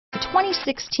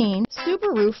2016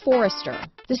 Subaru Forester.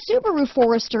 The Subaru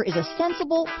Forester is a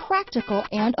sensible, practical,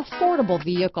 and affordable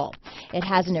vehicle. It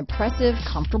has an impressive,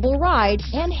 comfortable ride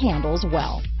and handles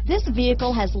well. This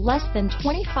vehicle has less than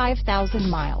 25,000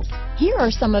 miles. Here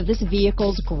are some of this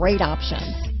vehicle's great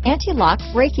options: anti-lock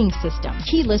braking system,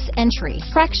 keyless entry,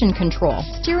 traction control,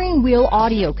 steering wheel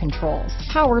audio controls,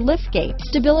 power liftgate,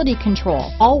 stability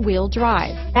control, all-wheel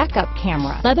drive, backup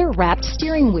camera, leather-wrapped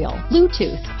steering wheel,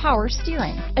 Bluetooth, power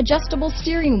steering, adjustable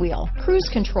steering wheel, cruise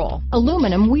control,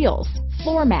 aluminum wheels,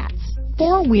 floor mats,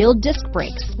 four-wheel disc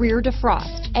brakes, rear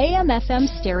defrost, AM/FM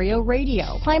stereo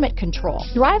radio, climate control.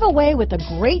 Drive away with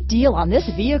a great deal on this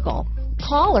vehicle.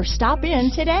 Call or stop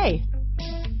in today.